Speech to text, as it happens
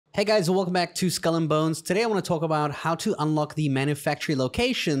Hey guys, welcome back to Skull and Bones. Today I want to talk about how to unlock the Manufactory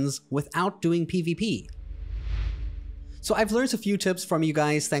locations without doing PvP. So I've learned a few tips from you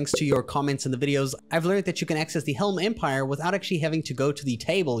guys thanks to your comments in the videos. I've learned that you can access the Helm Empire without actually having to go to the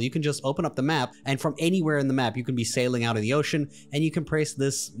table. You can just open up the map, and from anywhere in the map you can be sailing out of the ocean, and you can press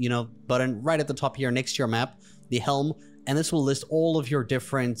this, button right at the top here next to your map, the Helm, and this will list all of your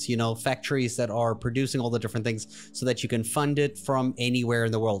different, factories that are producing all the different things so that you can fund it from anywhere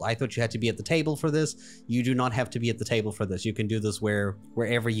in the world. I thought you had to be at the table for this. You do not have to be at the table for this. You can do this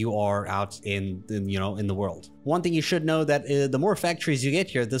wherever you are out in the world. One thing you should know that the more factories you get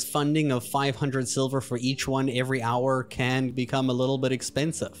here, this funding of 500 silver for each one every hour can become a little bit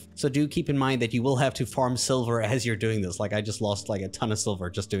expensive. So do keep in mind that you will have to farm silver as you're doing this. Like I just lost like a ton of silver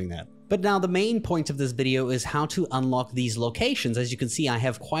just doing that. But now the main point of this video is how to unlock these locations. As you can see, I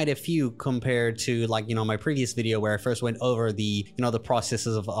have quite a few compared to my previous video where I first went over the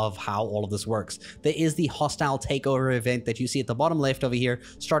processes of how all of this works. There is the hostile takeover event that you see at the bottom left over here,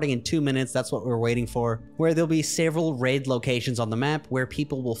 starting in 2 minutes. That's what we're waiting for, where there'll be several red locations on the map where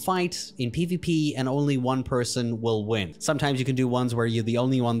people will fight in PvP and only one person will win. Sometimes you can do ones where you're the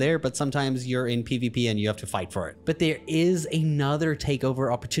only one there, but sometimes you're in PvP and you have to fight for it. But there is another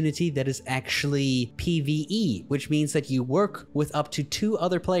takeover opportunity that is actually PvE, which means that you work with up to 2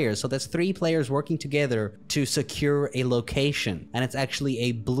 other players. So that's 3 players working together to secure a location. And it's actually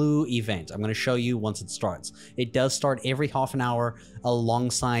a blue event. I'm going to show you once it starts. It does start every half an hour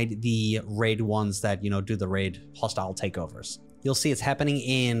alongside the raid ones that, do the raid hostile takeovers. You'll see it's happening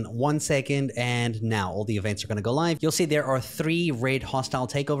in 1 second, and now all the events are going to go live. You'll see there are 3 raid hostile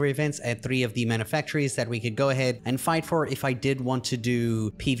takeover events at 3 of the manufactories that we could go ahead and fight for if I did want to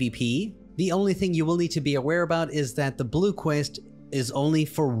do PvP. The only thing you will need to be aware about is that the blue quest is only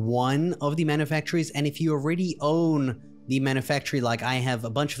for 1 of the manufactories, and if you already own the manufactory, like I have a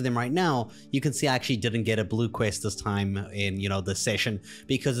bunch of them right now, you can see I actually didn't get a blue quest this time in, the session,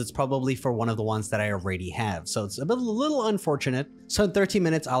 because it's probably for one of the ones that I already have. So it's a little unfortunate. So in 30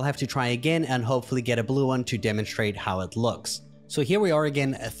 minutes, I'll have to try again and hopefully get a blue one to demonstrate how it looks. So here we are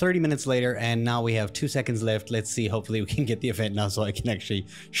again 30 minutes later, and now we have 2 seconds left. Let's see, hopefully we can get the event now so I can actually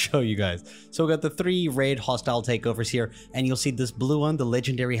show you guys. So we got the 3 raid hostile takeovers here, and you'll see this blue one, the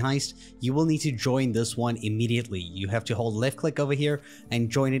legendary heist. You will need to join this one immediately. You have to hold left click over here and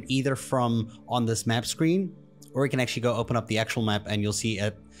join it either from on this map screen, or you can actually go open up the actual map and you'll see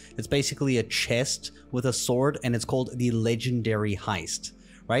it's basically a chest with a sword, and it's called the legendary heist.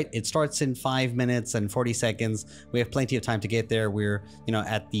 Right? It starts in 5 minutes and 40 seconds. We have plenty of time to get there. We're,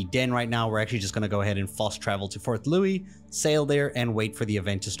 at the den right now. We're actually just going to go ahead and fast travel to Fort Louis, sail there, and wait for the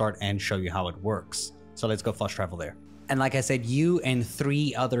event to start and show you how it works. So let's go fast travel there. And like I said, you and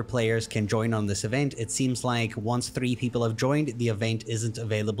 3 other players can join on this event. It seems like once 3 people have joined, the event isn't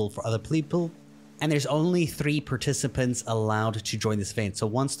available for other people. And there's only 3 participants allowed to join this event. So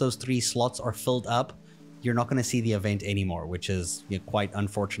once those 3 slots are filled up, you're not going to see the event anymore, which is quite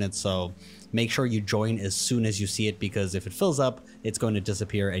unfortunate. So make sure you join as soon as you see it, because if it fills up, it's going to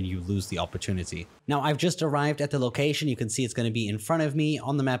disappear and you lose the opportunity. Now, I've just arrived at the location. You can see it's going to be in front of me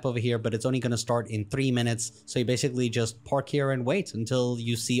on the map over here, but it's only going to start in 3 minutes. So you basically just park here and wait until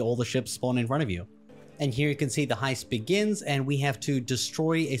you see all the ships spawn in front of you. And here you can see the heist begins, and we have to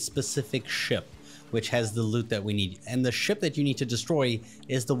destroy a specific ship, which has the loot that we need. And the ship that you need to destroy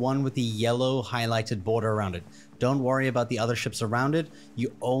is the one with the yellow highlighted border around it. Don't worry about the other ships around it.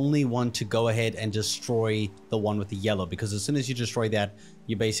 You only want to go ahead and destroy the one with the yellow, because as soon as you destroy that,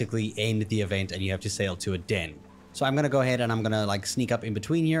 you basically end the event and you have to sail to a den. So I'm going to go ahead and I'm going to sneak up in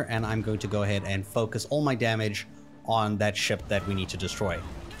between here, and I'm going to go ahead and focus all my damage on that ship that we need to destroy.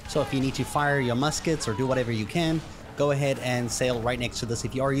 So if you need to fire your muskets or do whatever you can, go ahead and sail right next to this.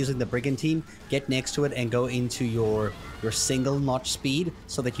 If you are using the brigantine, get next to it and go into your single notch speed,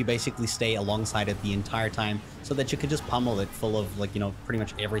 so that you basically stay alongside it the entire time, so that you can just pummel it full of pretty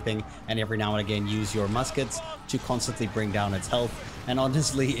much everything, and every now and again use your muskets to constantly bring down its health. And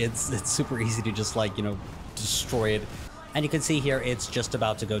honestly, it's super easy to just destroy it. And you can see here it's just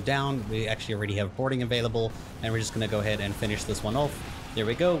about to go down. We actually already have boarding available, and we're just going to go ahead and finish this one off. There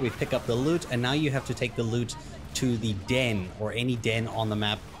we go. We pick up the loot, and now you have to take the loot to the den, or any den on the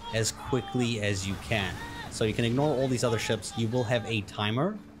map, as quickly as you can. So you can ignore all these other ships. You will have a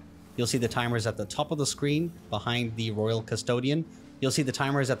timer. You'll see the timers at the top of the screen behind the Royal Custodian. You'll see the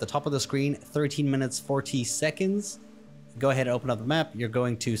timers at the top of the screen, 13 minutes 40 seconds. Go ahead and open up the map. You're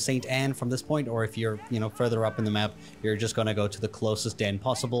going to St. Anne from this point, or if you're further up in the map, you're just going to go to the closest den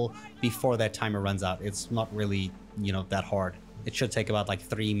possible before that timer runs out. It's not really that hard. It should take about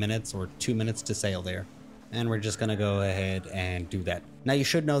 3 minutes or 2 minutes to sail there. And we're just gonna go ahead and do that. Now you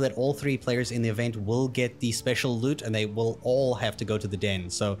should know that all 3 players in the event will get the special loot and they will all have to go to the den.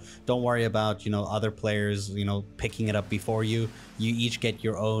 So don't worry about, other players, picking it up before you. You each get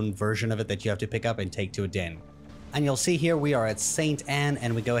your own version of it that you have to pick up and take to a den. And you'll see here we are at St. Anne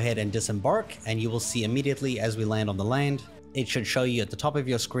and we go ahead and disembark, and you will see immediately as we land on the land, it should show you at the top of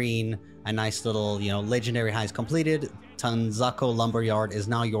your screen a nice little, legendary heist completed. Tanzako Lumberyard is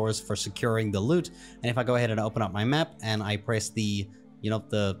now yours for securing the loot. And if I go ahead and open up my map and I press the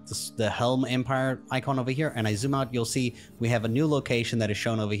Helm Empire icon over here and I zoom out, you'll see we have a new location that is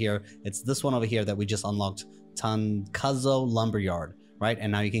shown over here. It's this one over here that we just unlocked, Tankazo Lumberyard, right?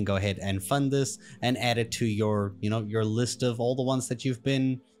 And now you can go ahead and fund this and add it to your, your list of all the ones that you've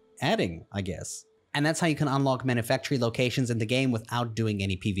been adding, I guess. And that's how you can unlock Manufactory locations in the game without doing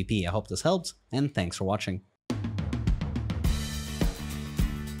any PvP. I hope this helped, and thanks for watching.